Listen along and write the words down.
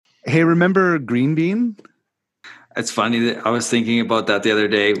Hey, remember Green Bean? It's funny that I was thinking about that the other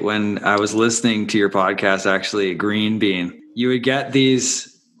day when I was listening to your podcast, actually, Green Bean. You would get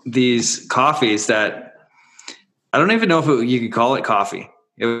these coffees that I don't even know if you could call it coffee.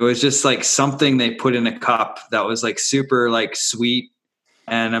 It was just like something they put in a cup that was like super like sweet.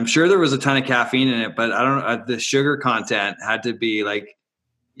 And I'm sure there was a ton of caffeine in it, but I don't know. The sugar content had to be like,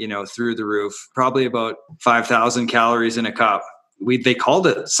 through the roof, probably about 5,000 calories in a cup. They called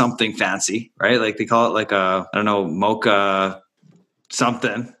it something fancy, right? Like they call it like I don't know, mocha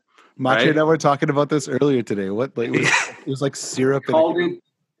something. Mache Right? and I were talking about this earlier today. It was like syrup. I called it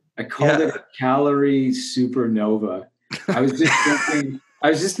a calorie supernova. I was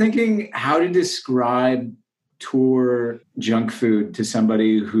just thinking how to describe tour junk food to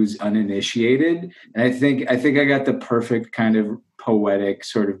somebody who's uninitiated. And I think I got the perfect kind of poetic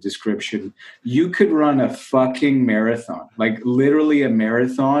sort of description. You could run a fucking marathon, like literally a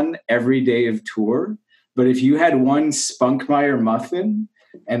marathon every day of tour. But if you had one Spunkmeyer muffin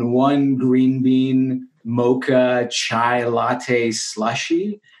and one green bean mocha chai latte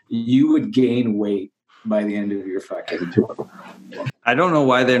slushy, you would gain weight by the end of your fucking tour. I don't know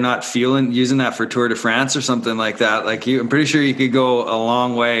why they're not using that for Tour de France or something like that. Like I'm pretty sure you could go a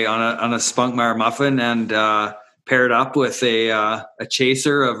long way on a Spunkmeyer muffin and pair it up with a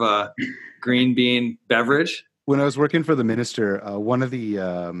chaser of a green bean beverage. When I was working for the minister, one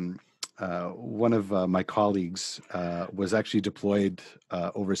of my colleagues was actually deployed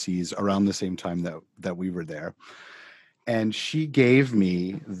overseas around the same time that we were there. And she gave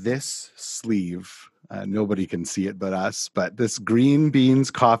me this sleeve. Nobody can see it but us, but this green beans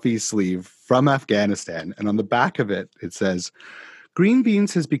coffee sleeve from Afghanistan. And on the back of it, it says, "Green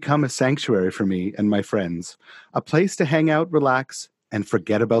Beans has become a sanctuary for me and my friends, a place to hang out, relax, and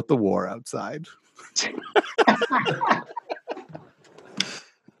forget about the war outside."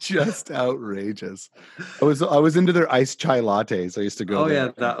 Just outrageous. I was into their iced chai lattes. I used to go. Oh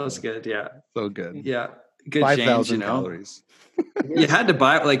yeah, that was good. Yeah, so good. Yeah, good 5,000 calories. You had to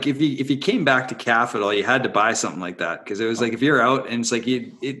buy, like, if you came back to Capital, you had to buy something like that, because it was like if you're out and it's like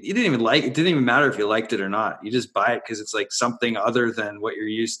you didn't even matter if you liked it or not. You just buy it because it's like something other than what you're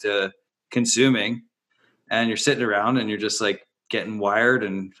used to consuming, and you're sitting around and you're just like getting wired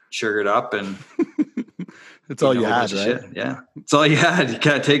and sugared up and. It's all you had, right? Shit. Yeah, it's all you had.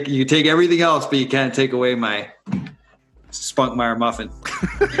 You take everything else, but you can't take away my Spunkmeyer muffin.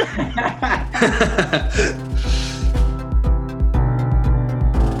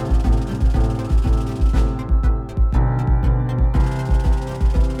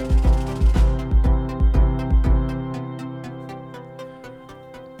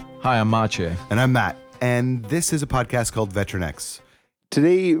 Hi, I'm Mache. And I'm Matt. And this is a podcast called Veteran X.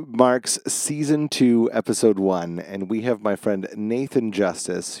 Today marks season 2, episode 1, and we have my friend Nathan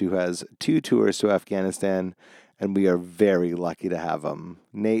Justice, who has 2 tours to Afghanistan, and we are very lucky to have him.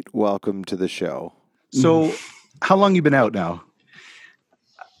 Nate, welcome to the show. So, how long you been out now?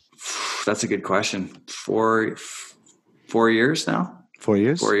 That's a good question. 4 years now? 4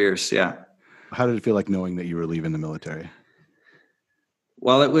 years? 4 years, yeah. How did it feel like knowing that you were leaving the military?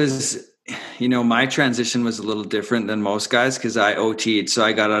 Well, it was... my transition was a little different than most guys because I OT'd. So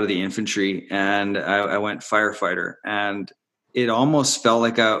I got out of the infantry and I went firefighter. And it almost felt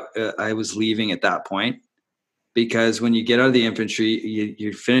like I was leaving at that point, because when you get out of the infantry,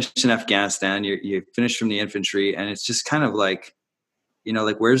 you finish in Afghanistan, you finish from the infantry, and it's just kind of like,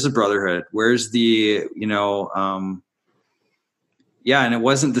 like, where's the brotherhood? Where's the, and it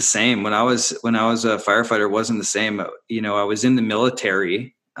wasn't the same. When I was a firefighter, it wasn't the same. I was in the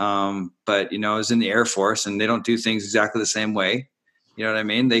military. But I was in the Air Force, and they don't do things exactly the same way. You know what I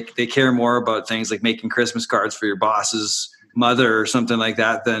mean? They care more about things like making Christmas cards for your boss's mother or something like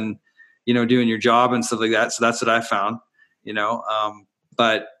that than, doing your job and stuff like that. So that's what I found,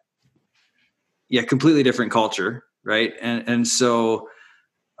 but yeah, completely different culture. Right. And so,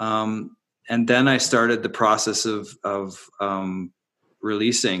 and then I started the process of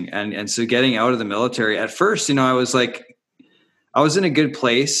releasing. And so getting out of the military at first, I was in a good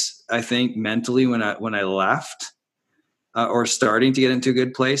place, I think, mentally when I left, or starting to get into a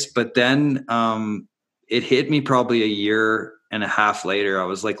good place. But then it hit me probably a year and a half later. I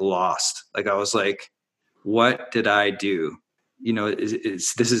was like lost. Like I was like, what did I do?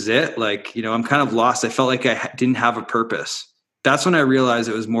 This is it? Like, I'm kind of lost. I felt like I didn't have a purpose. That's when I realized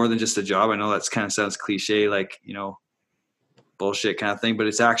it was more than just a job. I know that's kind of sounds cliche, like, bullshit kind of thing, but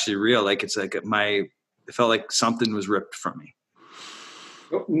it's actually real. Like, it's like it felt like something was ripped from me.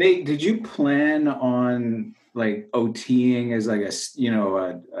 Nate, did you plan on like OTing as like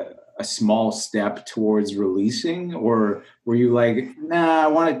a small step towards releasing, or were you like, nah, I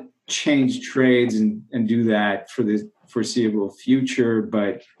want to change trades and do that for the foreseeable future,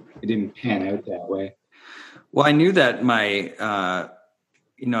 but it didn't pan out that way. Well, I knew that my, I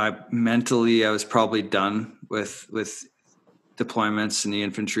was probably done with deployments in the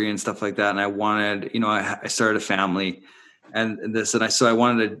infantry and stuff like that. And I wanted, I started a family so I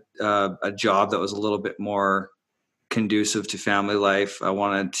wanted a job that was a little bit more conducive to family life. I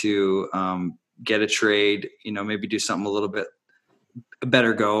wanted to get a trade, maybe do something a little bit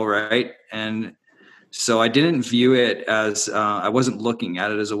better go, right? And so I didn't view it as, I wasn't looking at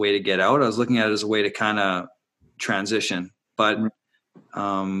it as a way to get out. I was looking at it as a way to kind of transition. But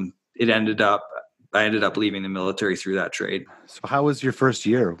I ended up leaving the military through that trade. So how was your first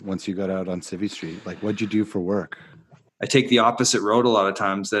year once you got out on Civvy Street? Like, what'd you do for work? I take the opposite road a lot of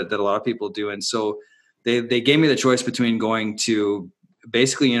times that a lot of people do. And so they gave me the choice between going to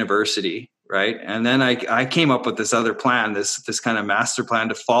basically university, right? And then I came up with this other plan, this kind of master plan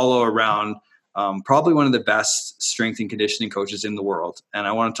to follow around probably one of the best strength and conditioning coaches in the world. And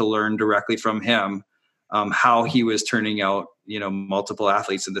I wanted to learn directly from him how he was turning out, multiple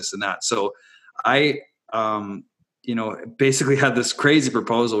athletes and this and that. So I, basically had this crazy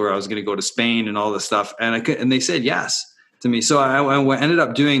proposal where I was going to go to Spain and all this stuff. And they said yes to me. So I ended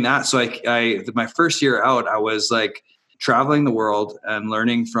up doing that. So my first year out, I was like traveling the world and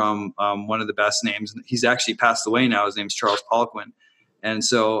learning from one of the best names. He's actually passed away now. His name's Charles Poliquin. And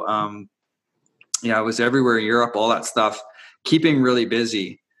so, I was everywhere in Europe, all that stuff, keeping really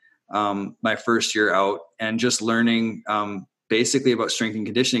busy my first year out and just learning basically about strength and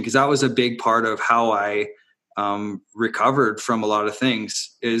conditioning, because that was a big part of how I recovered from a lot of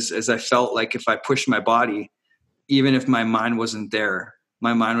things is as I felt like if I pushed my body, even if my mind wasn't there,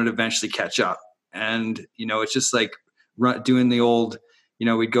 my mind would eventually catch up. And, it's just like doing the old,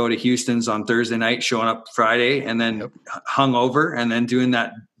 we'd go to Houston's on Thursday night, showing up Friday and then hung over and then doing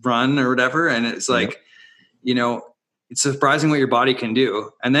that run or whatever. And it's like, it's surprising what your body can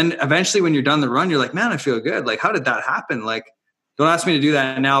do. And then eventually when you're done the run, you're like, man, I feel good. Like, how did that happen? Like, don't ask me to do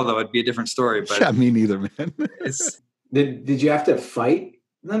that now, though. It'd be a different story. But yeah, me neither, man. Did you have to fight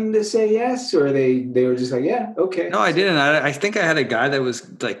them to say yes, or they were just like, yeah, okay? No, I didn't. I think I had a guy that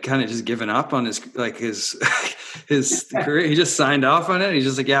was like kind of just giving up on his his career. He just signed off on it. He's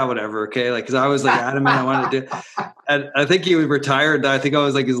just like, yeah, whatever, okay. Like, because I was like adamant I wanted to do. And I think he was retired. I think I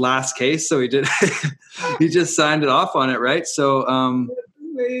was like his last case, so he did. He just signed it off on it, right? So.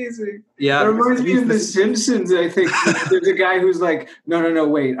 Amazing. Yeah. It reminds me of The Simpsons. I think there's a guy who's like, no,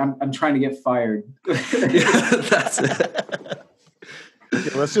 wait, I'm trying to get fired. Yeah, that's it. Yeah,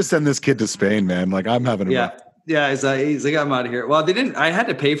 let's just send this kid to Spain, man. Like, I'm having a rough. Yeah. He's like, I'm out of here. Well, I had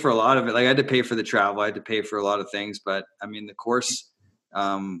to pay for a lot of it. Like, I had to pay for the travel. I had to pay for a lot of things, but I mean, the course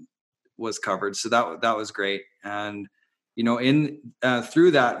was covered. So that was great. And,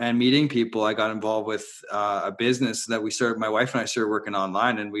 through that and meeting people, I got involved with a business that my wife and I started working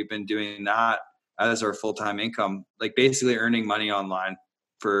online, and we've been doing that as our full-time income, like basically earning money online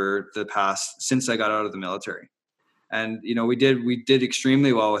for the past, since I got out of the military. And, we did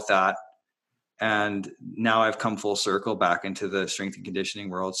extremely well with that. And now I've come full circle back into the strength and conditioning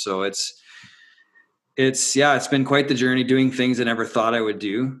world. So it's been quite the journey doing things I never thought I would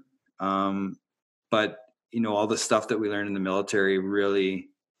do. But all the stuff that we learned in the military really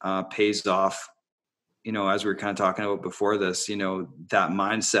pays off, as we were kind of talking about before this, that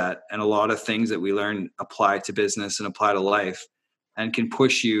mindset and a lot of things that we learn apply to business and apply to life and can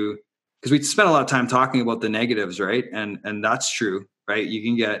push you, because we spent a lot of time talking about the negatives, right? And that's true, right? You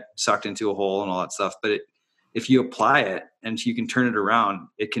can get sucked into a hole and all that stuff, but if you apply it and you can turn it around,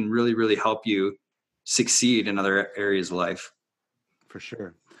 it can really, really help you succeed in other areas of life. For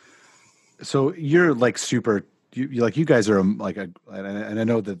sure. So you're like you guys are and I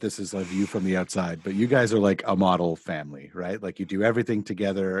know that this is a view from the outside, but you guys are like a model family, right? Like, you do everything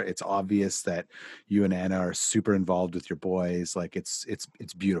together. It's obvious that you and Anna are super involved with your boys. Like, it's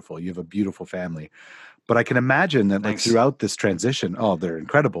beautiful. You have a beautiful family. But I can imagine that like throughout this transition, they're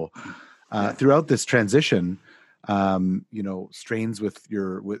incredible. Throughout this transition, strains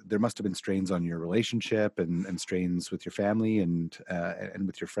there must have been strains on your relationship and strains with your family and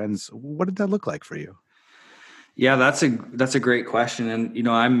with your friends. What did that look like for you? Yeah, that's a great question. And,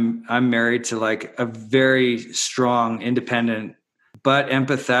 I'm married to like a very strong, independent, but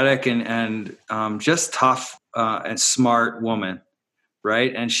empathetic and just tough and smart woman.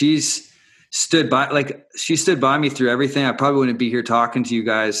 Right. And she stood by me through everything. I probably wouldn't be here talking to you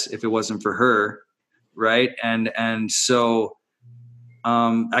guys if it wasn't for her. Right. And so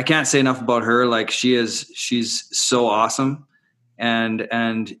I can't say enough about her. Like, she's so awesome.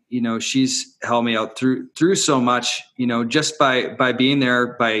 and she's helped me out through so much, just by being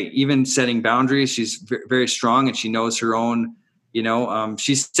there, by even setting boundaries. She's very strong, and she knows her own,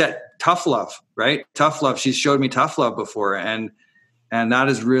 she's set tough love, right? Tough love. She's showed me tough love before. And that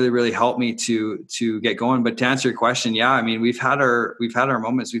has really, really helped me to get going. But to answer your question, yeah, I mean, we've had our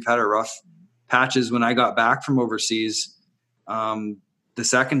moments, we've had our rough patches. When I got back from overseas, the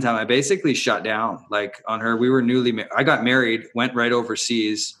second time I basically shut down, like on her. We were I got married, went right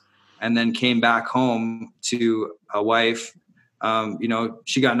overseas, and then came back home to a wife.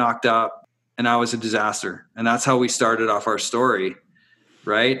 She got knocked up, and I was a disaster. And that's how we started off our story.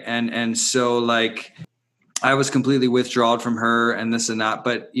 Right. And so like, I was completely withdrawed from her and this and that,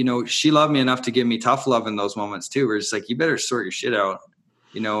 but she loved me enough to give me tough love in those moments too, where it's like, you better sort your shit out,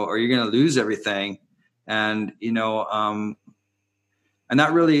 or you're going to lose everything. And, and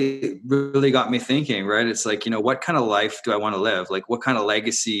that really, really got me thinking, right? It's like, what kind of life do I want to live? Like, what kind of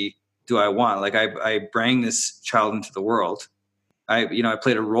legacy do I want? Like, I bring this child into the world. I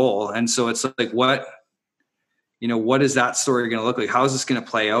played a role. And so it's like, what is that story going to look like? How is this going to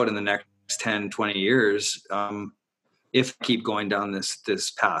play out in the next 10, 20 years if I keep going down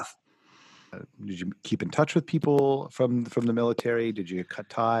this path? Did you keep in touch with people from the military? Did you cut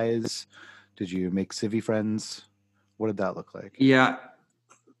ties? Did you make civvy friends? What did that look like? Yeah.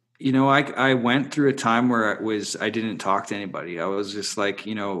 I went through a time where I didn't talk to anybody. I was just like,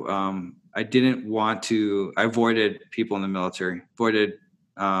 I didn't want to, I avoided people in the military, avoided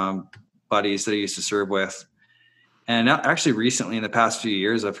buddies that I used to serve with. And actually recently in the past few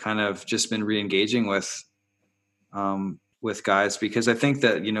years, I've kind of just been re-engaging with guys, because I think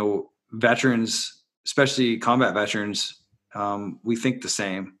that, veterans, especially combat veterans, we think the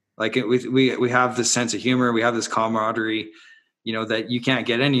same. Like we have this sense of humor. We have this camaraderie, that you can't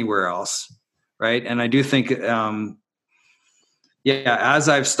get anywhere else. Right. And I do think, as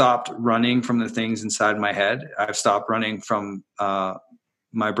I've stopped running from the things inside my head, I've stopped running from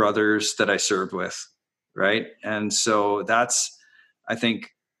my brothers that I served with. Right. And so that's, I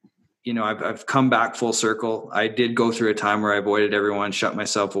think, I've come back full circle. I did go through a time where I avoided everyone, shut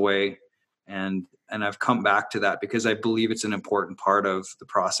myself away. And I've come back to that because I believe it's an important part of the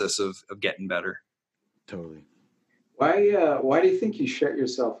process of getting better. Totally. Why do you think you shut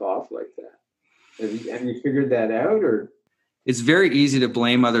yourself off like that? Have you figured that out, or? It's very easy to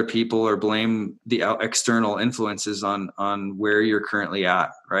blame other people or blame the external influences on where you're currently at,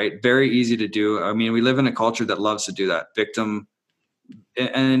 right? Very easy to do. I mean, we live in a culture that loves to do that. Victim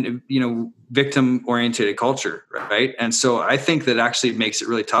oriented culture, right? And so I think that actually makes it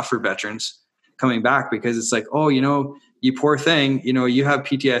really tough for veterans coming back, because it's like, oh, you poor thing, you have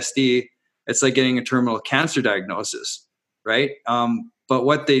PTSD. It's like getting a terminal cancer diagnosis, right? But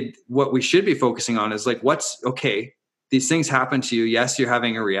what we should be focusing on is like, these things happen to you. Yes, you're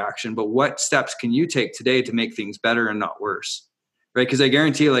having a reaction, but what steps can you take today to make things better and not worse? Right? Because I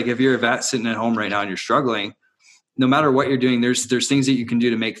guarantee you, like, if you're a vet sitting at home right now and you're struggling, no matter what you're doing, there's things that you can do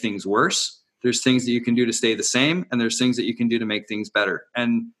to make things worse. There's things that you can do to stay the same. And there's things that you can do to make things better.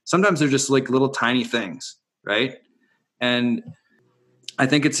 And sometimes they're just like little tiny things, right? And I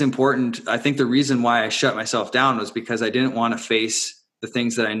think it's important. I think the reason why I shut myself down was because I didn't want to face the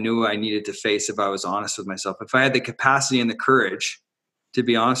things that I knew I needed to face if I was honest with myself. If I had the capacity and the courage to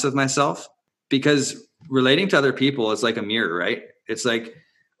be honest with myself, because relating to other people is like a mirror, right? It's like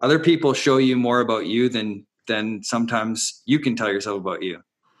other people show you more about you than sometimes you can tell yourself about you,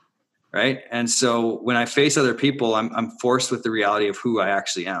 right? And so when I face other people, I'm forced with the reality of who I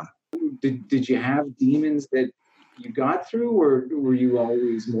actually am. Did you have demons that you got through, or were you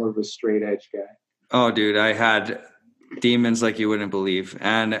always more of a straight edge guy? Oh, dude, I had demons like you wouldn't believe.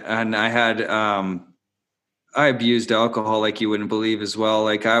 And I had, I abused alcohol like you wouldn't believe as well.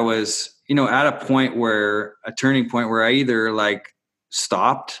 Like I was, at a turning point where I either like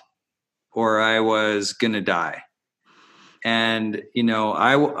stopped or I was going to die. And,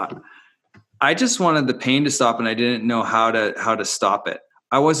 I just wanted the pain to stop, and I didn't know how to stop it.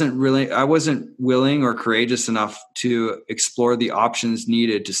 I wasn't willing or courageous enough to explore the options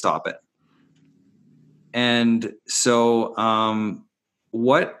needed to stop it. And so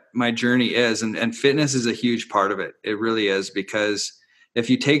what my journey is, and fitness is a huge part of it. It really is, because if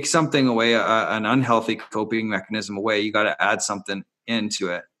you take something away, an unhealthy coping mechanism away, you got to add something into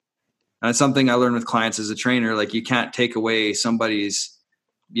it. And it's something I learned with clients as a trainer. Like you can't take away somebody's,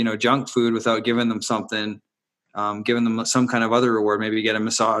 junk food without giving them something, giving them some kind of other reward, maybe get a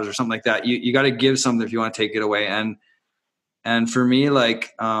massage or something like that. You got to give something if you want to take it away. And for me,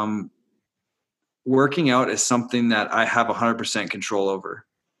 like, working out is something that I have 100% control over.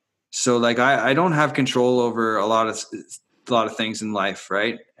 So like, I don't have control over a lot of a lot of things in life,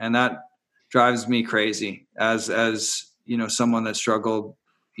 right? And that drives me crazy as someone that struggled,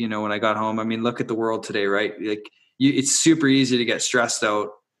 when I got home. I mean, look at the world today, right? Like it's super easy to get stressed out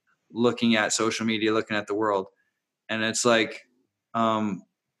looking at social media, looking at the world. And it's like,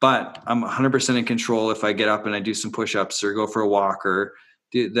 but I'm 100% in control if I get up and I do some push-ups or go for a walk or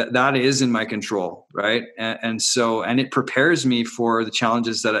that is in my control. Right. And it prepares me for the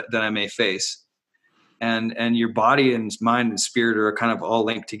challenges that I may face. And your body and mind and spirit are kind of all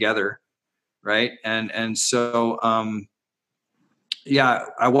linked together. Right. So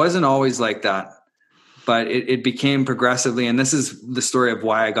I wasn't always like that, but it became progressively. And this is the story of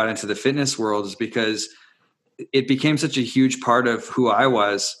why I got into the fitness world, is because it became such a huge part of who I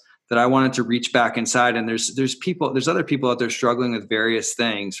was that I wanted to reach back inside. And there's other people out there struggling with various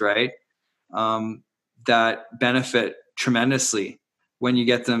things, right? That benefit tremendously when you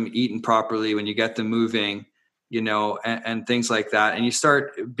get them eating properly, when you get them moving, and things like that. And you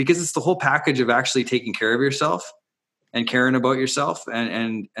start, because it's the whole package of actually taking care of yourself and caring about yourself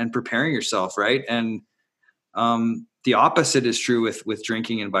and preparing yourself. Right. And, the opposite is true with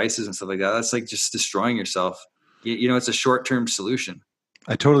drinking and vices and stuff like that. That's like just destroying yourself. It's a short-term solution.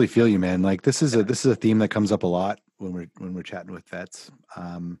 I totally feel you, man. Like this is a theme that comes up a lot when we're chatting with vets.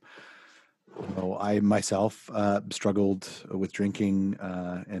 I myself struggled with drinking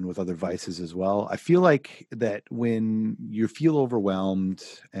and with other vices as well. I feel like that when you feel overwhelmed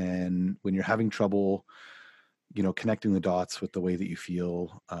and when you're having trouble, connecting the dots with the way that you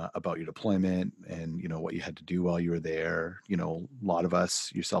feel about your deployment and, what you had to do while you were there. A lot of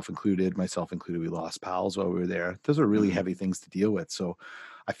us, yourself included, myself included, we lost pals while we were there. Those are really heavy things to deal with. So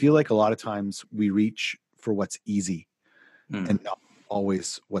I feel like a lot of times we reach for what's easy and not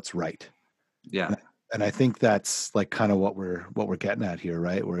always what's right. Yeah. And I think that's like kind of what we're getting at here,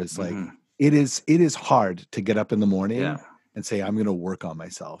 right? Where it's like, it is hard to get up in the morning and say, I'm going to work on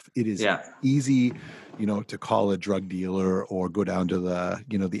myself. It is easy, to call a drug dealer or go down to the,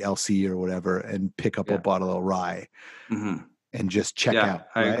 the LC or whatever and pick up a bottle of rye and just check out.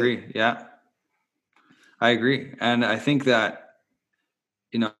 I agree. Yeah, I agree. And I think that,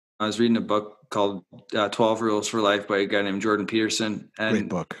 I was reading a book called 12 Rules for Life by a guy named Jordan Peterson. And great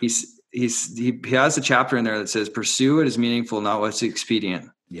book. He has a chapter in there that says, pursue what is meaningful, not what's expedient.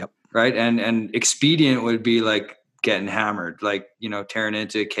 Yep. Right. And expedient would be like getting hammered, like, tearing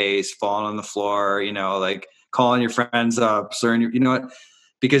into a case, falling on the floor, like calling your friends up, slurring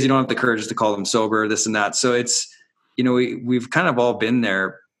because you don't have the courage to call them sober, this and that. So it's, we've kind of all been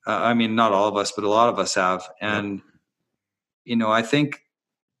there. I mean, not all of us, but a lot of us have. And, I think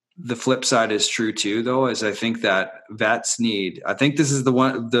the flip side is true too, though, is I think that vets I think this is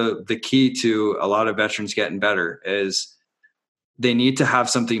the key to a lot of veterans getting better is they need to have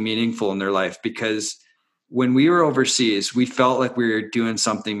something meaningful in their life, because when we were overseas, we felt like we were doing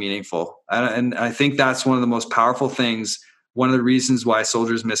something meaningful. And I think that's one of the most powerful things. One of the reasons why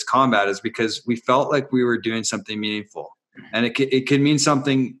soldiers miss combat is because we felt like we were doing something meaningful, and it could mean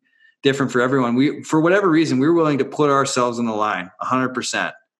something different for everyone. For whatever reason, we were willing to put ourselves on the line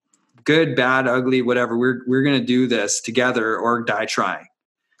 100%. Good, bad, ugly, whatever. We're going to do this together or die trying.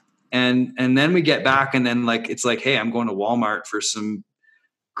 And then we get back, and then it's like, hey, I'm going to Walmart for some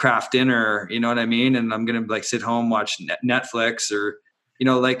craft dinner, you know what I mean? And I'm going to sit home, watch Netflix, or,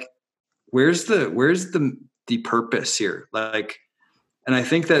 where's the purpose here? And I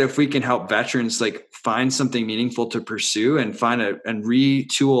think that if we can help veterans find something meaningful to pursue and and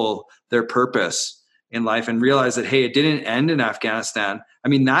retool their purpose in life and realize that, hey, it didn't end in Afghanistan. I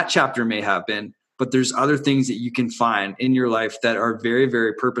mean, that chapter may have been, but there's other things that you can find in your life that are very,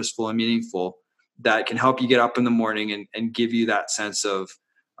 very purposeful and meaningful that can help you get up in the morning and give you that sense of,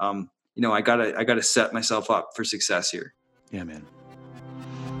 I gotta set myself up for success here. Yeah, man.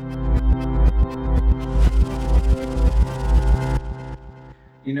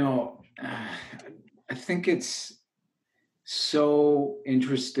 I think it's so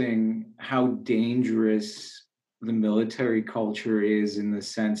interesting how dangerous the military culture is, in the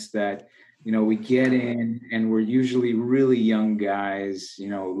sense that, we get in and we're usually really young guys,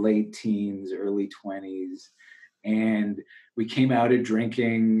 late teens, early 20s. And we came out of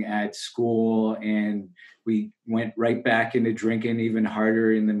drinking at school and we went right back into drinking even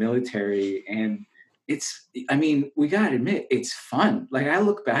harder in the military. And we got to admit, it's fun. I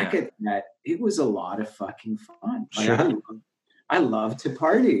look back at that, it was a lot of fucking fun. Sure. I love to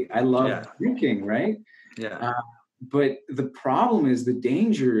party. I love drinking, right? Yeah. But the problem is, the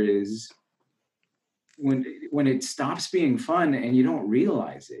danger is when it stops being fun and you don't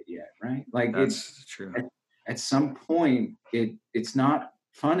realize it yet, right? That's true. At some point, it's not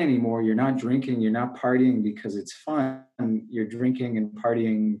fun anymore. You're not drinking, you're not partying because it's fun. You're drinking and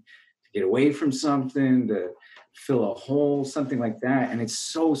partying to get away from something, to fill a hole, something like that. And it's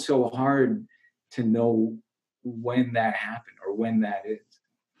so hard to know when that happened or when that is.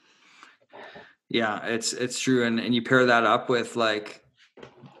 Yeah, it's true. And you pair that up with like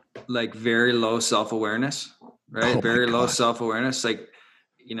very low self-awareness, right? Oh, Very my low God. self-awareness. Like,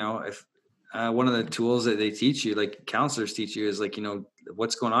 if one of the tools that they teach you, like counselors teach you, is like,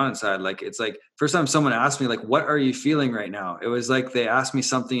 what's going on inside. Like, it's like first time someone asked me, like, what are you feeling right now? It was like they asked me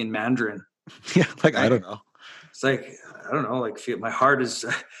something in Mandarin. Yeah, like, right? I don't know. It's like, I don't know, like my heart is,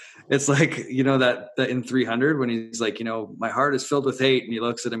 it's like, that in 300 when he's like, my heart is filled with hate, and he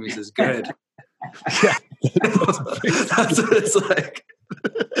looks at him, he says, good. Yeah. That's what it's like.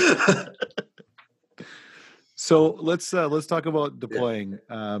 So let's talk about deploying.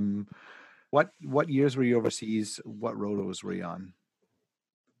 What years were you overseas? What rotos were you on?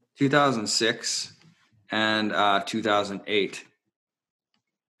 2006 and 2008.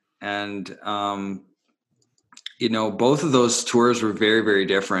 And both of those tours were very, very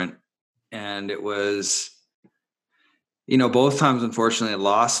different. And it was, both times, unfortunately, I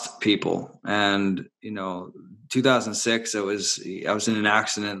lost people. And 2006, I was in an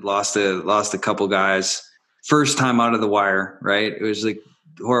accident, lost a couple guys. First time out of the wire, right? It was like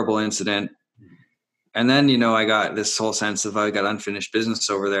a horrible incident. And then, I got this whole sense of, I got unfinished business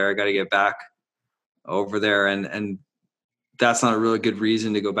over there. I got to get back over there. And that's not a really good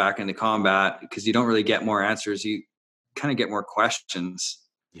reason to go back into combat, because you don't really get more answers. You kind of get more questions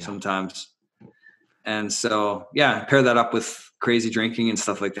sometimes. And so, pair that up with crazy drinking and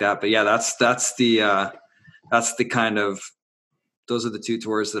stuff like that. But yeah, that's the kind of, those are the two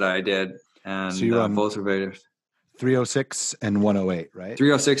tours that I did. And so you're on both were very 306 and 108, right?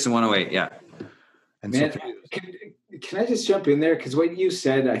 306 and 108. Yeah. And man, can I just jump in there? Because what you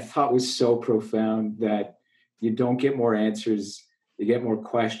said, I thought was so profound, that you don't get more answers, you get more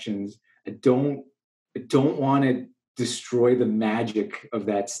questions. I don't want to destroy the magic of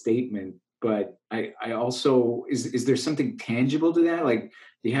that statement, but I also, is there something tangible to that? Like,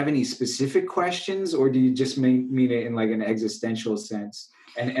 do you have any specific questions, or do you just mean it in like an existential sense?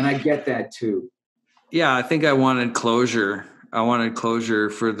 And I get that too. Yeah, I think I wanted closure. I wanted closure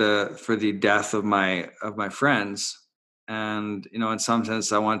for the death of my friends. And, in some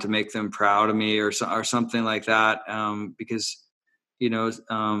sense, I wanted to make them proud of me or something like that. Because,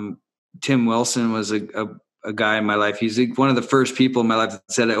 Tim Wilson was a guy in my life. He's one of the first people in my life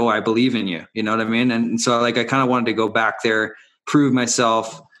that said, "Oh, I believe in you." You know what I mean? And so like, I kind of wanted to go back there, prove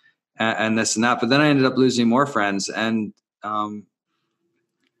myself and this and that. But then I ended up losing more friends. And,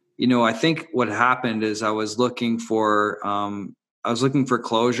 I think what happened is I was looking for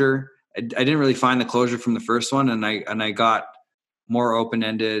closure. I didn't really find the closure from the first one. And I got more of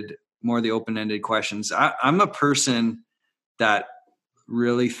the open-ended questions. I'm a person that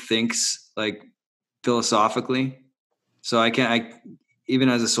really thinks like philosophically. So I even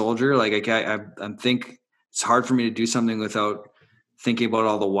as a soldier, like I think it's hard for me to do something without thinking about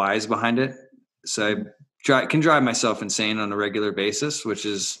all the whys behind it. So I can drive myself insane on a regular basis, which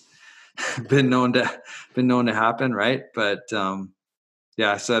is been known to happen. Right. But, so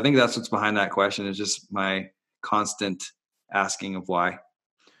I think that's what's behind that question, is just my constant asking of why.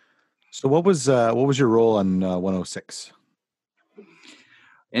 So what was your role on 106?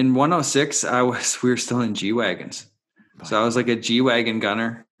 In 106, we were still in G-Wagons. So I was like a G-Wagon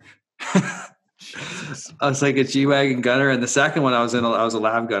gunner. I was like a G-Wagon gunner. And the second one I was a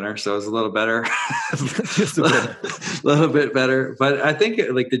lab gunner. So it was a little better, Just a bit. a little bit better. But I think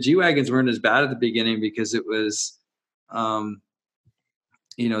like the G-Wagons weren't as bad at the beginning, because it was,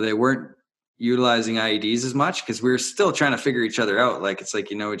 they weren't utilizing IEDs as much, because we were still trying to figure each other out. Like, it's like,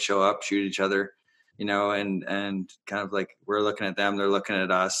 we'd show up, shoot each other, and kind of like, we're looking at them, they're looking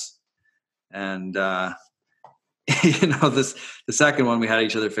at us. And, the second one, we had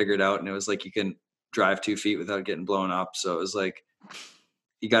each other figured out, and it was like, you can drive 2 feet without getting blown up. So it was like,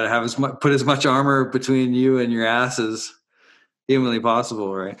 you got to have put as much armor between you and your ass as humanly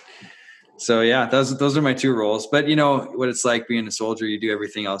possible. Right. So yeah, those are my two roles. But what it's like being a soldier, you do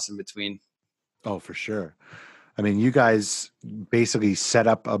everything else in between. Oh, for sure. I mean, you guys basically set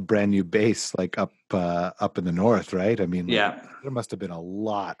up a brand new base, like up in the north, right? I mean, there must have been a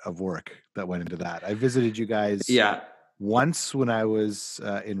lot of work that went into that. I visited you guys once when I was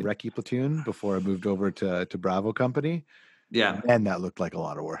in Recce Platoon before I moved over to Bravo Company. Yeah. And that looked like a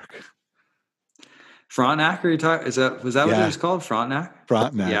lot of work. Frontenac, was that what it was called? Frontenac?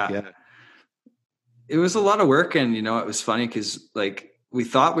 Frontenac, yeah. It was a lot of work, and it was funny because like we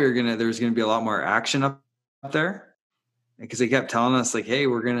thought there was gonna be a lot more action up there, because they kept telling us like, hey,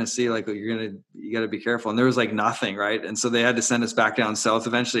 we're going to see, like, you got to be careful. And there was like nothing, right? And so they had to send us back down south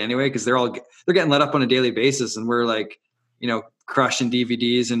eventually anyway, because they're getting let up on a daily basis. And we're like, crushing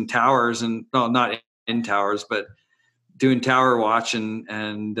DVDs and towers, and not in towers, but doing tower watch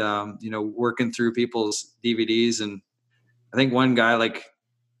and working through people's DVDs. And I think one guy like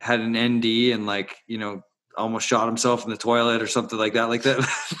had an ND and like, almost shot himself in the toilet or something like that. Like that.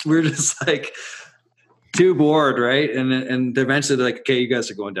 We're just like too bored. Right. And eventually they're like, okay, you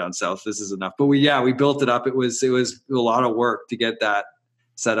guys are going down south. This is enough. But we built it up. It was a lot of work to get that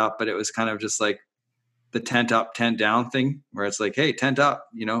set up, but it was kind of just like the tent up, tent down thing where it's like, hey, tent up,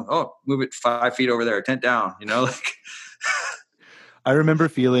 move it 5 feet over there, tent down, like. I remember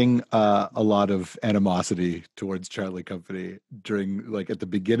feeling a lot of animosity towards Charlie Company during, like, at the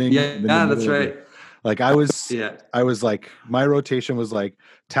beginning. Yeah, that's right. Like I was like, my rotation was like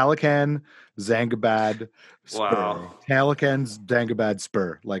Talocan, Zangabad, Spur. Wow. Talocan, Zangabad,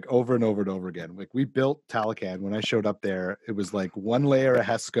 Spur, like over and over and over again. Like we built Talocan. When I showed up there, it was like one layer of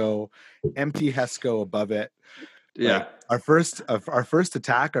Hesco, empty Hesco above it. Yeah. Like our first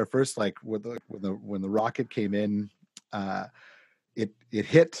attack, like when the rocket came in, it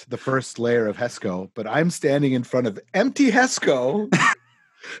hit the first layer of Hesco, but I'm standing in front of empty Hesco,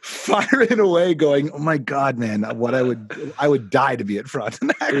 firing away, going, "Oh my God, man! I would die to be at front."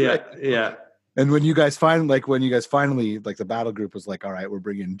 Yeah. And when you guys finally, like the battle group was like, "All right, we're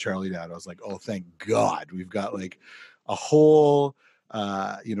bringing Charlie down," I was like, "Oh, thank God, we've got like a whole,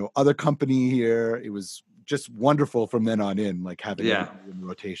 other company here." It was just wonderful from then on in, like having everybody in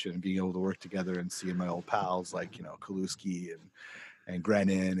rotation and being able to work together and seeing my old pals like Kaluski and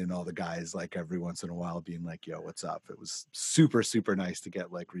Grennan and all the guys, like every once in a while being like, "Yo, what's up?" It was super, super nice to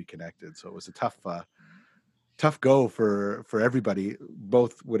get like reconnected. So it was a tough go for everybody,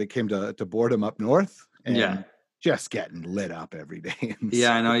 both when it came to boredom up north and just getting lit up every day.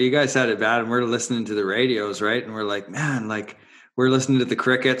 Yeah, I know you guys had it bad, and we're listening to the radios, right? And we're like, man, like we're listening to the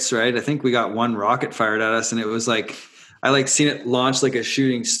crickets, right? I think we got one rocket fired at us, and it was like, I like seen it launch like a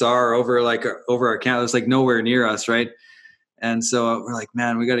shooting star over our camp. It was like nowhere near us, right? And so we're like,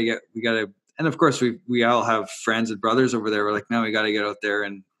 man, we gotta, and of course we all have friends and brothers over there. We're like, man, we gotta get out there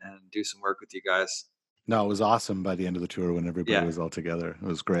and do some work with you guys. No, it was awesome by the end of the tour when everybody was all together. It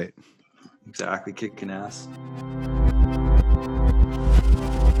was great. Exactly, kicking ass.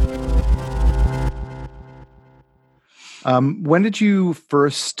 When did you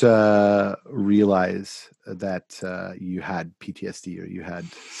first realize that you had PTSD or you had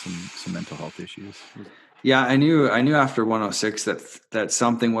some mental health issues? Yeah, I knew after 106 that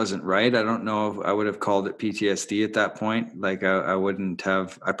something wasn't right. I don't know if I would have called it PTSD at that point. Like I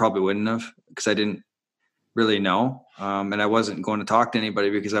probably wouldn't have, because I didn't really know. And I wasn't going to talk to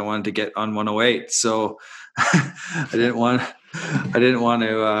anybody because I wanted to get on 108. So I didn't want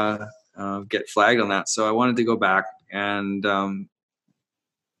to get flagged on that. So I wanted to go back. And,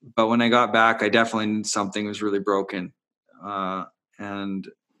 but when I got back, I definitely knew something was really broken. And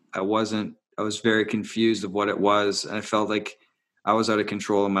I was very confused of what it was. And I felt like I was out of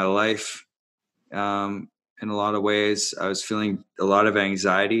control in my life. In a lot of ways, I was feeling a lot of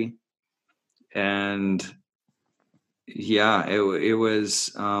anxiety, and it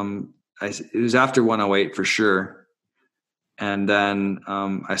was after 108 for sure. And then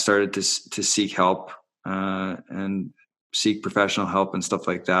I started to seek help and seek professional help and stuff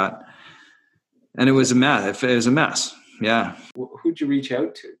like that. And it was a mess. It was a mess. Yeah. Who'd you reach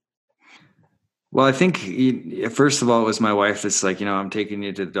out to? Well, I think first of all, it was my wife that's like, I'm taking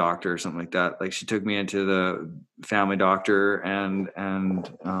you to the doctor or something like that. Like she took me into the family doctor and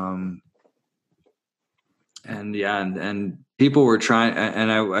people were trying, and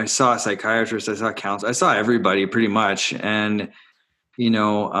I saw a psychiatrist, I saw counselors, I saw everybody pretty much. And,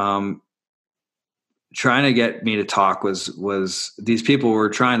 trying to get me to talk was these people were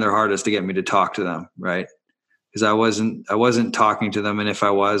trying their hardest to get me to talk to them. Right. Because I wasn't talking to them. And if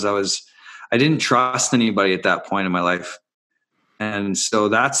I didn't trust anybody at that point in my life. And so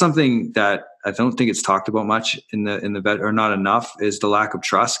that's something that I don't think it's talked about much in the vet, or not enough, is the lack of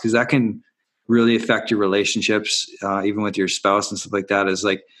trust. Because that can really affect your relationships, even with your spouse and stuff like that. Is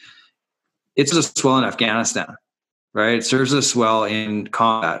like, it's a swell in Afghanistan, right? It serves us well in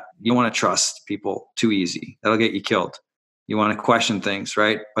combat. You don't want to trust people too easy. That'll get you killed. You want to question things,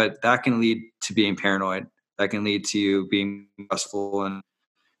 right? But that can lead to being paranoid. That can lead to you being trustful in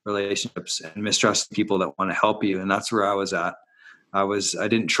relationships and mistrust people that want to help you. And that's where I was at. I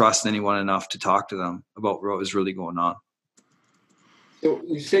didn't trust anyone enough to talk to them about what was really going on. So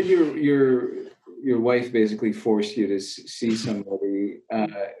you said your wife basically forced you to see somebody.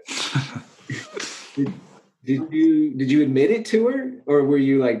 Did Did you admit it to her, or were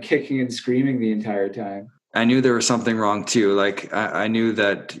you like kicking and screaming the entire time? I knew there was something wrong too. Like I knew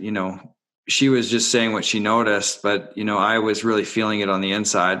that, she was just saying what she noticed, but I was really feeling it on the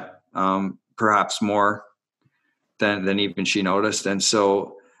inside, perhaps more than even she noticed. And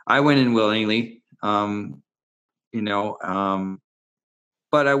so I went in willingly, but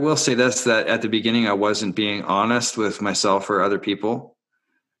I will say this, that at the beginning, I wasn't being honest with myself or other people.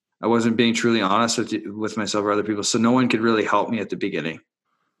 I wasn't being truly honest with myself or other people. So no one could really help me at the beginning.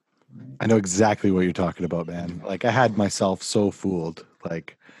 I know exactly what you're talking about, man. Like I had myself so fooled.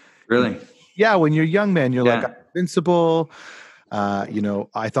 Like, really? Yeah. When you're young, man, you're like, I'm invincible.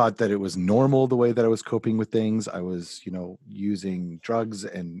 I thought that it was normal the way that I was coping with things. I was, using drugs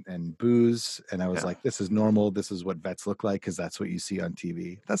and booze. And I was like, this is normal. This is what vets look like because that's what you see on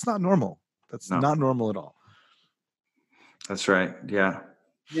TV. That's not normal. That's not normal at all. That's right. Yeah.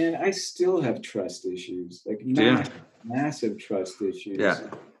 Man, I still have trust issues, like massive trust issues. Yeah. I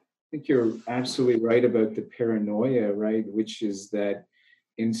think you're absolutely right about the paranoia, right? Which is that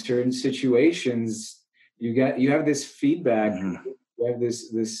in certain situations, you have this feedback. Mm-hmm. You have this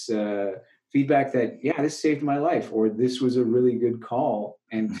feedback that, this saved my life, or this was a really good call,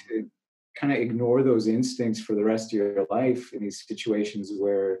 and to kind of ignore those instincts for the rest of your life in these situations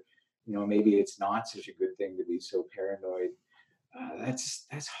where, maybe it's not such a good thing to be so paranoid.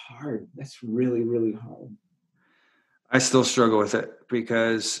 That's hard. That's really, really hard. I still struggle with it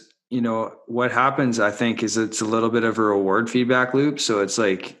because, what happens, I think, is it's a little bit of a reward feedback loop. So it's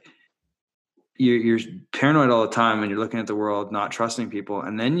like you're paranoid all the time and you're looking at the world, not trusting people.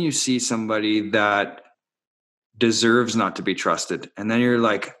 And then you see somebody that deserves not to be trusted. And then you're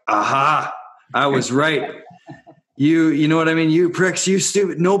like, aha, I was right. You know what I mean? You pricks, you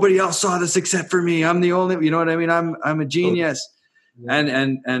stupid. Nobody else saw this except for me. I'm the only, you know what I mean? I'm a genius.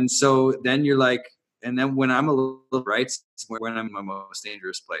 And so then you're like, and then when I'm a little right, it's when I'm in my most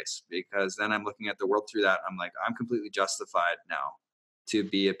dangerous place, because then I'm looking at the world through that. I'm like, I'm completely justified now to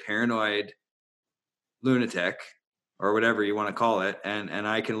be a paranoid lunatic or whatever you want to call it. And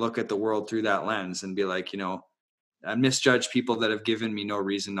I can look at the world through that lens and be like, I misjudge people that have given me no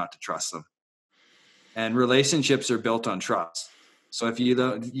reason not to trust them. And relationships are built on trust. So if you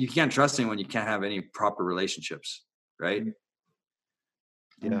can't trust anyone, you can't have any proper relationships, right?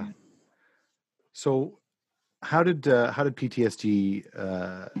 Yeah. So how did PTSD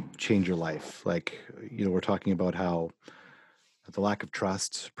change your life? Like, we're talking about how the lack of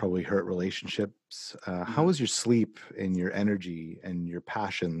trust probably hurt relationships. How was your sleep and your energy and your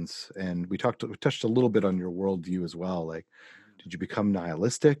passions? And we touched a little bit on your worldview as well. Like, did you become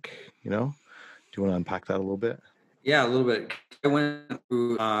nihilistic? Do you want to unpack that a little bit? Yeah, a little bit.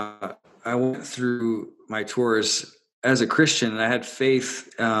 I went through my tours as a Christian, and I had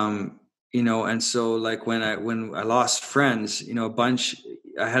faith, and so like when I lost friends,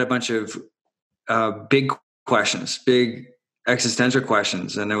 I had a bunch of big questions, big existential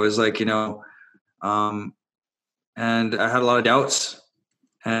questions. And it was like, and I had a lot of doubts,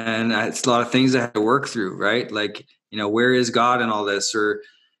 and it's a lot of things I had to work through, right? Like, where is God in all this? Or,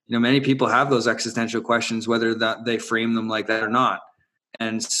 many people have those existential questions, whether that they frame them like that or not.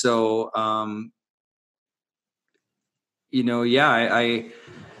 And so, I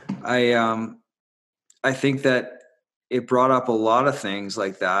think that it brought up a lot of things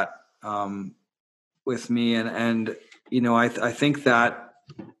like that with me. And I think that,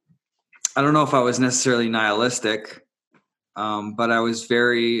 I don't know if I was necessarily nihilistic, but I was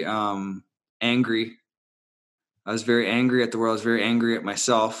very angry. I was very angry at the world. I was very angry at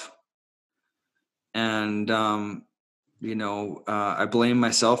myself. And, I blame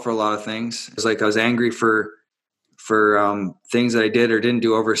myself for a lot of things. It's like I was angry for things that I did or didn't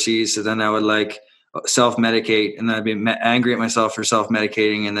do overseas. So then I would like self-medicate, and then I'd be angry at myself for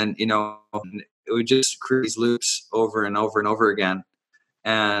self-medicating. And then, it would just create these loops over and over and over again.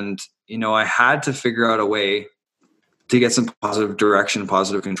 And, I had to figure out a way to get some positive direction,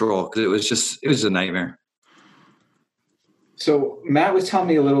 positive control, because it was a nightmare. So Matt was telling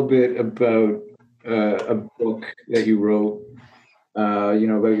me a little bit about a book that you wrote,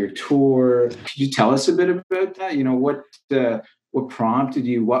 about your tour. Could you tell us a bit about that? What prompted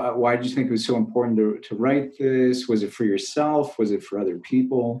you? Why did you think it was so important to write this? Was it for yourself? Was it for other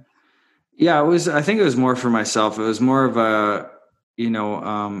people? Yeah, I think it was more for myself. It was more of a,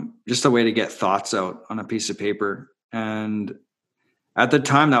 just a way to get thoughts out on a piece of paper. And at the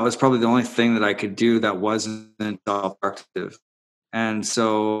time, that was probably the only thing that I could do that wasn't self-destructive. And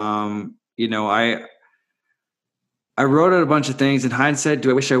so, I I wrote out a bunch of things. In hindsight, do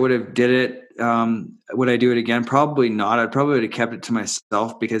I wish I would have did it? Would I do it again? Probably not. I'd probably would have kept it to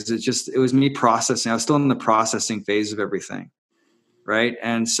myself, because it was me processing. I was still in the processing phase of everything. Right.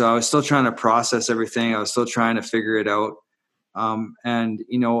 And so I was still trying to process everything. I was still trying to figure it out. And,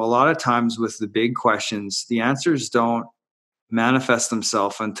 a lot of times with the big questions, the answers don't manifest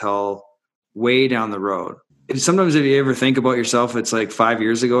themselves until way down the road. Sometimes if you ever think about yourself, it's like 5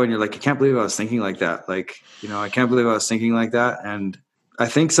 years ago and you're like, I can't believe I was thinking like that. Like, I can't believe I was thinking like that. And I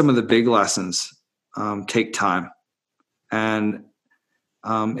think some of the big lessons take time, and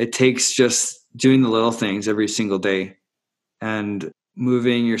it takes just doing the little things every single day and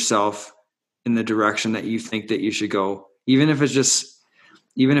moving yourself in the direction that you think that you should go, even if it's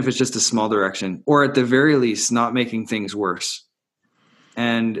just a small direction, or at the very least, not making things worse.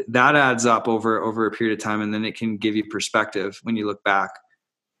 And that adds up over a period of time. And then it can give you perspective when you look back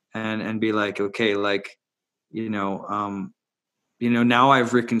and be like, okay, like, now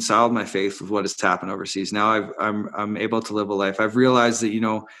I've reconciled my faith with what has happened overseas. Now I'm able to live a life. I've realized that,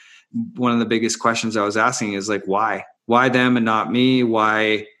 one of the biggest questions I was asking is like, why them and not me?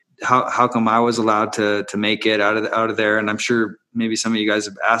 Why, how come I was allowed to make it out of there? And I'm sure maybe some of you guys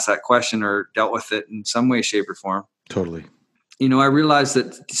have asked that question or dealt with it in some way, shape, or form. Totally. I realized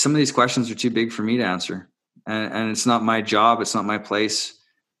that some of these questions are too big for me to answer, and it's not my job. It's not my place.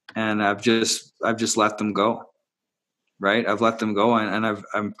 And I've just let them go. Right. I've let them go, and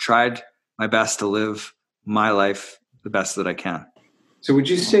I've tried my best to live my life the best that I can. So would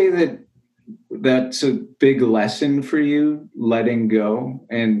you say that that's a big lesson for you, letting go?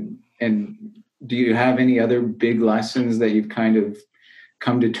 And do you have any other big lessons that you've kind of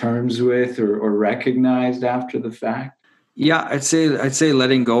come to terms with or recognized after the fact? Yeah, I'd say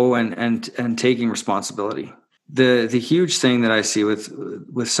letting go and taking responsibility. The huge thing that I see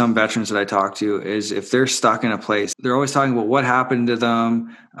with some veterans that I talk to is if they're stuck in a place, they're always talking about what happened to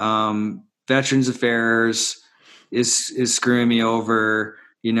them. Veterans Affairs is screwing me over,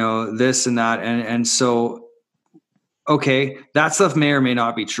 this and that. And so, okay, that stuff may or may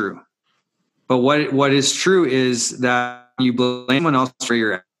not be true. But what is true is that you blame someone else where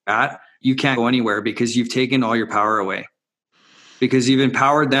you're at, you can't go anywhere because you've taken all your power away. Because you've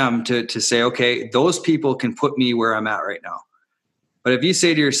empowered them to say, okay, those people can put me where I'm at right now. But if you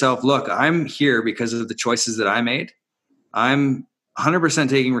say to yourself, look, I'm here because of the choices that I made, I'm 100%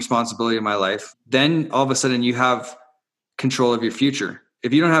 taking responsibility of my life, then all of a sudden you have control of your future.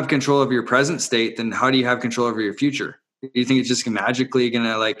 If you don't have control of your present state, then how do you have control over your future? Do you think it's just magically going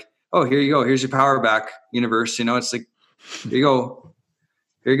to like, oh, here you go. Here's your power back, universe. It's like, here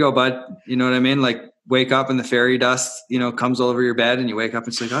you go, bud. You know what I mean? Like, wake up and the fairy dust, comes all over your bed, and you wake up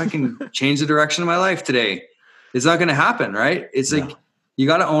and it's like, oh, I can change the direction of my life today. It's not going to happen, right? It's like, you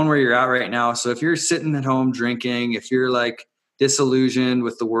got to own where you're at right now. So if you're sitting at home drinking, if you're like disillusioned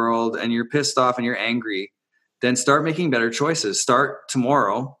with the world and you're pissed off and you're angry, then start making better choices. Start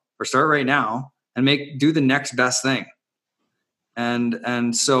tomorrow or start right now and do the next best thing.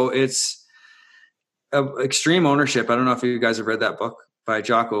 And so it's extreme ownership. I don't know if you guys have read that book by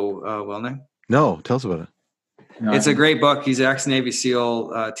Jocko Willink. No, tell us about it. It's a great book. He's an ex-Navy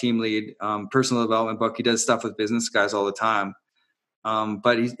SEAL team lead, personal development book. He does stuff with business guys all the time.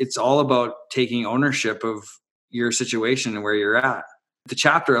 But it's all about taking ownership of your situation and where you're at. The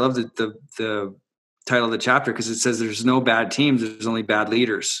chapter, I love the title of the chapter because it says there's no bad teams, there's only bad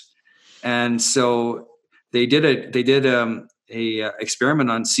leaders. And so they did a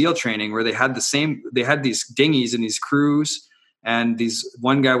experiment on SEAL training where they had these dinghies and these crews, and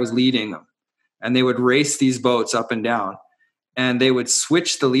one guy was leading them. And they would race these boats up and down, and they would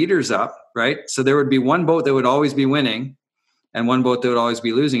switch the leaders up, right? So there would be one boat that would always be winning and one boat that would always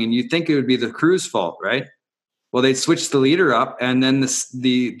be losing. And you'd think it would be the crew's fault, right? Well, they'd switch the leader up, and then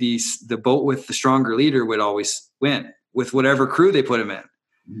the boat with the stronger leader would always win with whatever crew they put him in.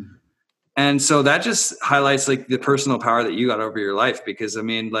 Mm-hmm. And so that just highlights like the personal power that you got over your life. Because I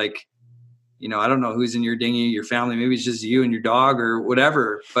mean, like, I don't know who's in your dinghy, your family, maybe it's just you and your dog or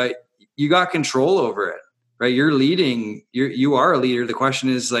whatever, but you got control over it, right? You're leading, you are a leader. The question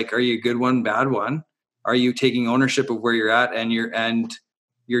is like, are you a good one, bad one? Are you taking ownership of where you're at and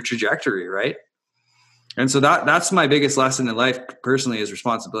your trajectory, right? And so that's my biggest lesson in life personally is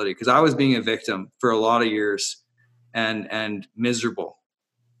responsibility, because I was being a victim for a lot of years and miserable.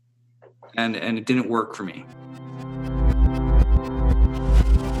 And it didn't work for me.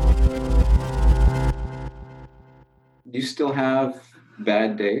 Do you still have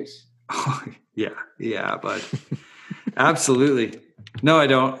bad days? Oh, yeah, but absolutely. No, I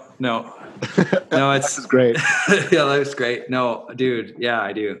don't. No, it's This is great. Yeah, that's great. No, dude. Yeah,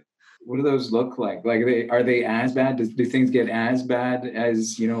 I do. what do those look like? Like, are they as bad? Do things get as bad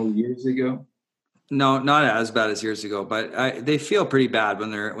as, years ago? No, not as bad as years ago, but they feel pretty bad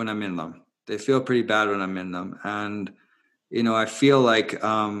when I'm in them. They feel pretty bad when I'm in them. And, I feel like,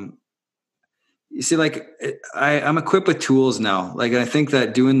 you see, like I'm equipped with tools now. Like, I think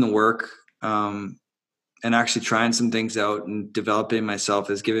that doing the work, and actually trying some things out and developing myself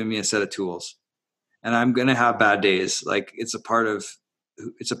has given me a set of tools. And I'm going to have bad days. Like, it's a part of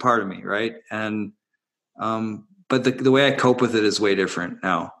me. Right. And, but the way I cope with it is way different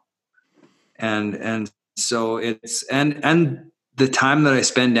now. And so it's, and the time that I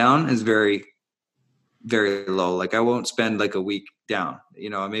spend down is very, very low. Like, I won't spend like a week down,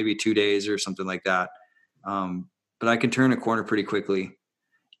 maybe 2 days or something like that. But I can turn a corner pretty quickly.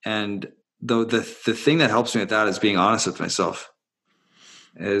 And though the thing that helps me with that is being honest with myself,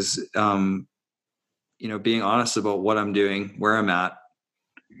 is, being honest about what I'm doing, where I'm at,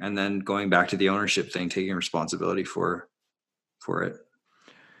 and then going back to the ownership thing, taking responsibility for it.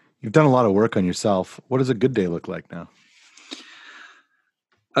 You've done a lot of work on yourself. What does a good day look like now?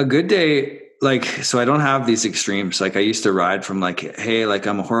 A good day, like, so I don't have these extremes. Like, I used to ride from like, hey, like,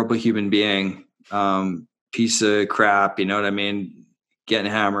 I'm a horrible human being, piece of crap, you know what I mean? Getting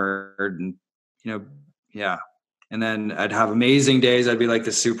hammered and, yeah. And then I'd have amazing days. I'd be like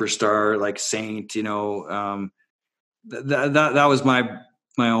the superstar, like saint, that was my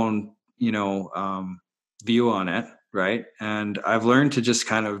own, view on it. Right. And I've learned to just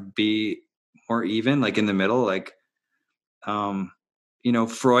kind of be more even, like in the middle, like,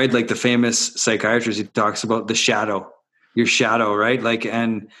 Freud, like the famous psychiatrist, he talks about your shadow, right? Like,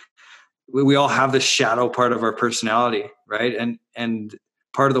 and we all have this shadow part of our personality, right? And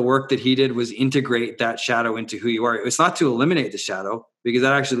part of the work that he did was integrate that shadow into who you are. It's not to eliminate the shadow, because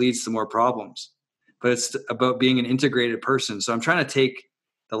that actually leads to more problems, but it's about being an integrated person. So I'm trying to take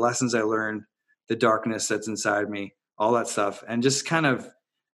the lessons I learned, the darkness that's inside me, all that stuff, and just kind of,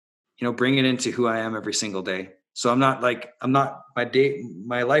 bring it into who I am every single day. So my life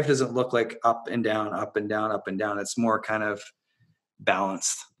doesn't look like up and down, up and down, up and down. It's more kind of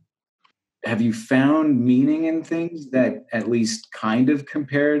balanced. Have you found meaning in things that at least kind of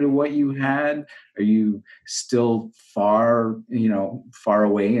compare to what you had? Are you still far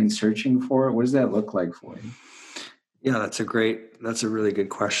away and searching for it? What does that look like for you? Yeah, that's a really good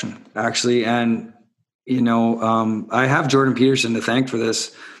question, actually. And, I have Jordan Peterson to thank for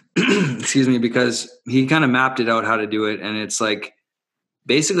this, excuse me, because he kind of mapped it out how to do it. And it's like,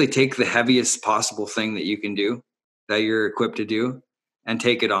 basically take the heaviest possible thing that you can do, that you're equipped to do, and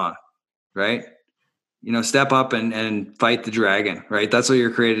take it on. Right. Step up and fight the dragon, right? That's what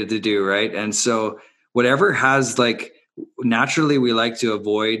you're created to do. Right. And so whatever has, like, naturally we like to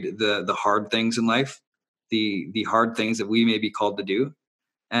avoid the hard things in life, the hard things that we may be called to do.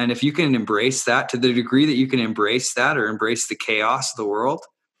 And if you can embrace that to the degree that you can embrace that, or embrace the chaos of the world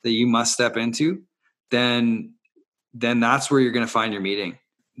that you must step into, then that's where you're going to find your meaning.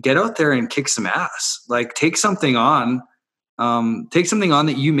 Get out there and kick some ass. Like, take something on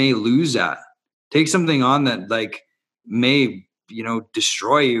that you may lose at. Take something on that, like, may,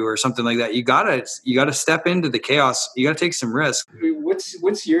 destroy you or something like that. You gotta step into the chaos. You gotta take some risk.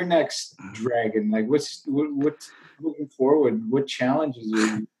 What's your next dragon? Like, what's moving forward? What challenges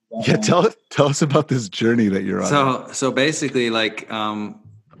are you? Yeah, tell us about this journey that you're on. So basically, like, our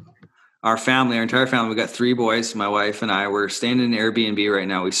entire family, we got 3 boys. My wife and I, were staying in an Airbnb right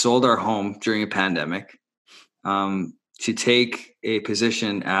now. We sold our home during a pandemic, to take a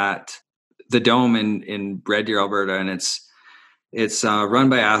position at the Dome in Red Deer, Alberta. And it's run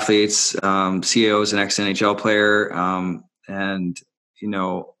by athletes. CEO is an ex-NHL player. And,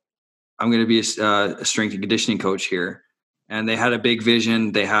 I'm going to be a strength and conditioning coach here. And they had a big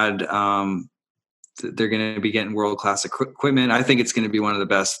vision. They had, they're going to be getting world-class equipment. I think it's going to be one of the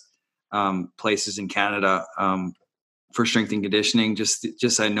best places in Canada for strength and conditioning.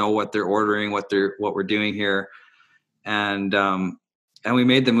 Just I know what they're ordering, what we're doing here. And we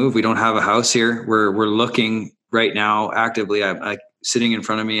made the move. We don't have a house here. We're looking right now actively. I sitting in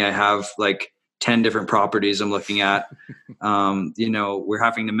front of me, I have like 10 different properties I'm looking at. We're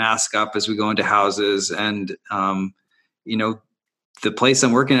having to mask up as we go into houses, and the place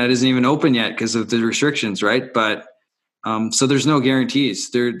I'm working at isn't even open yet because of the restrictions, right? But so there's no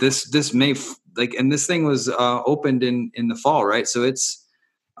guarantees. This may and this thing was opened in the fall, right? So it's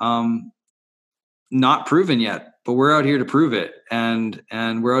not proven yet. But we're out here to prove it, and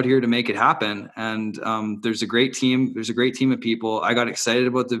we're out here to make it happen. And there's a great team. There's a great team of people. I got excited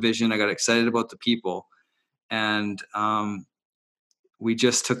about the vision. I got excited about the people, and we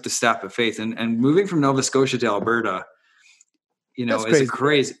just took the step of faith. And moving from Nova Scotia to Alberta, you know, That's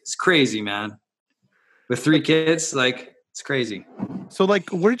it's crazy, man. With 3 kids, like it's crazy. So like,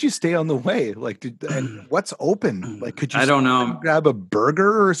 where did you stay on the way? Like, and what's open? Like, could you I don't know. grab a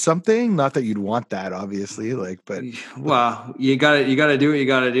burger or something? Not that you'd want that, obviously, like, but well, you gotta do what you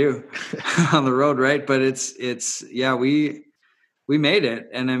gotta do on the road, right? But it's yeah, we made it.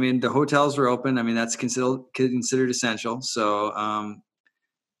 And I mean, the hotels were open. I mean, that's considered essential. So,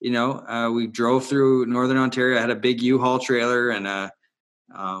 you know, we drove through Northern Ontario. I had a big U-Haul trailer and,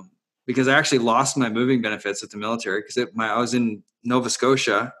 because I actually lost my moving benefits at the military because I was in Nova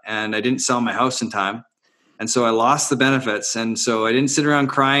Scotia and I didn't sell my house in time. And so I lost the benefits. And so I didn't sit around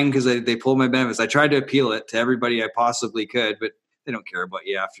crying because they pulled my benefits. I tried to appeal it to everybody I possibly could, but they don't care about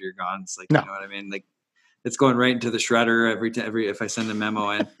you after you're gone. It's like, no. You know what I mean? Like it's going right into the shredder every if I send a memo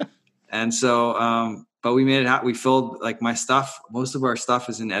in. And so, but we made it out. We filled like my stuff. Most of our stuff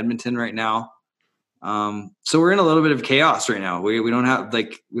is in Edmonton right now. So we're in a little bit of chaos right now. We don't have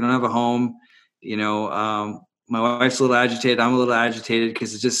a home, you know. My wife's a little agitated. I'm a little agitated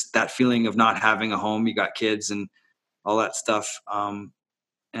because it's just that feeling of not having a home. You got kids and all that stuff,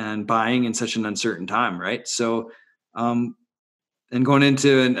 and buying in such an uncertain time, right? So, and going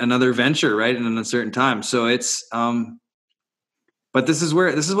into another venture, right, in an uncertain time. So it's, but this is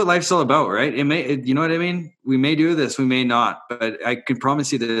what life's all about, right? You know what I mean? We may do this, we may not, but I can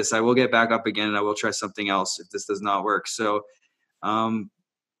promise you this: I will get back up again, and I will try something else if this does not work. So,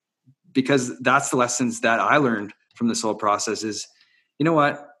 because that's the lessons that I learned from this whole process is, you know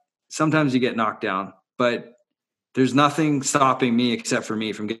what? Sometimes you get knocked down, but there's nothing stopping me except for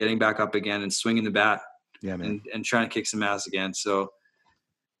me from getting back up again and swinging the bat, and trying to kick some ass again. So,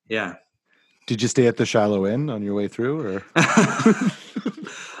 yeah. Did you stay at the Shiloh Inn on your way through, or?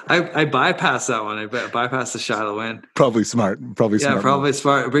 I bypassed that one. I bypassed the Shiloh Inn. Probably smart. Yeah, probably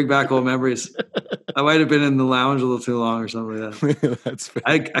smart. Bring back old memories. I might have been in the lounge a little too long or something like that. That's fair.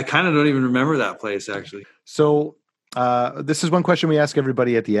 I kind of don't even remember that place, actually. So this is one question we ask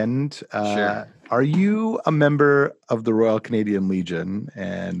everybody at the end. Sure. Are you a member of the Royal Canadian Legion,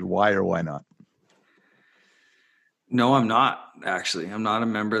 and why or why not? No, I'm not, actually. I'm not a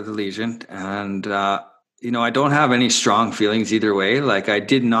member of the Legion. And, you know, I don't have any strong feelings either way. Like, I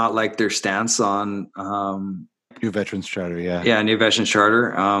did not like their stance on New Veterans Charter, yeah. Yeah, New Veterans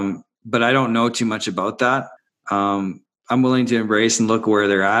Charter. But I don't know too much about that. I'm willing to embrace and look where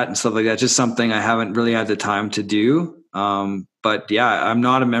they're at and stuff like that. Just something I haven't really had the time to do. But yeah, I'm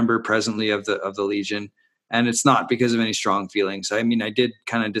not a member presently of the Legion. And it's not because of any strong feelings. I mean, I did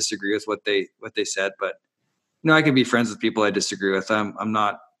kind of disagree with what they said, but you know, I can be friends with people I disagree with. I'm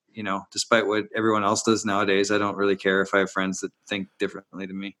not, you know, despite what everyone else does nowadays, I don't really care if I have friends that think differently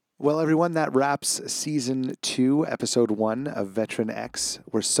than me. Well, everyone, that wraps Season 2, Episode 1 of Veteran X.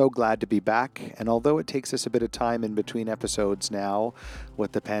 We're so glad to be back. And although it takes us a bit of time in between episodes now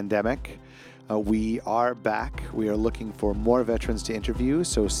with the pandemic, we are back. We are looking for more veterans to interview,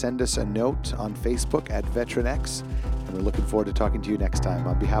 so send us a note on Facebook at Veteran X, and we're looking forward to talking to you next time.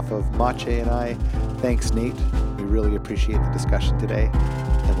 On behalf of Mache and I, thanks, Nate. We really appreciate the discussion today,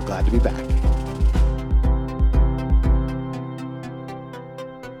 and we're glad to be back.